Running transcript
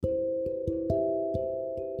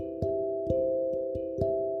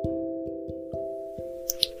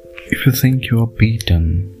If you think you are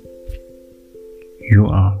beaten, you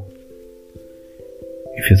are.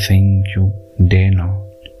 If you think you dare not,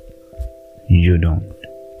 you don't.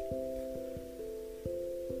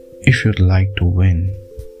 If you'd like to win,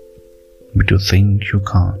 but you think you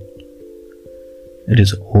can't, it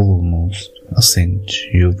is almost a cinch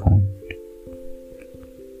you won't.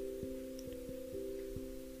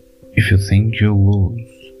 If you think you'll lose,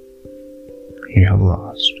 you have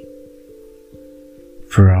lost.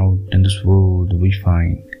 For out in this world we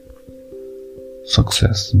find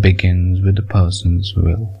success begins with a person's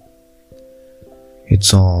will.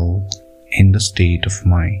 It's all in the state of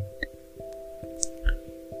mind.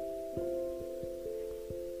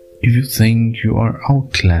 If you think you are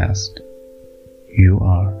outclassed, you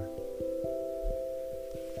are.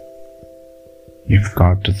 You've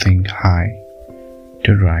got to think high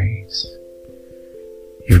to rise.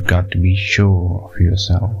 You've got to be sure of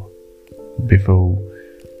yourself before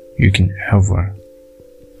you can ever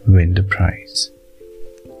win the prize.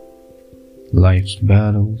 Life's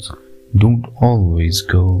battles don't always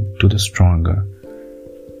go to the stronger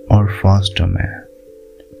or faster man,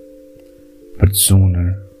 but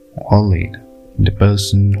sooner or later the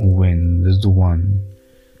person who wins is the one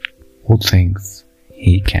who thinks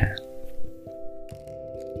he can.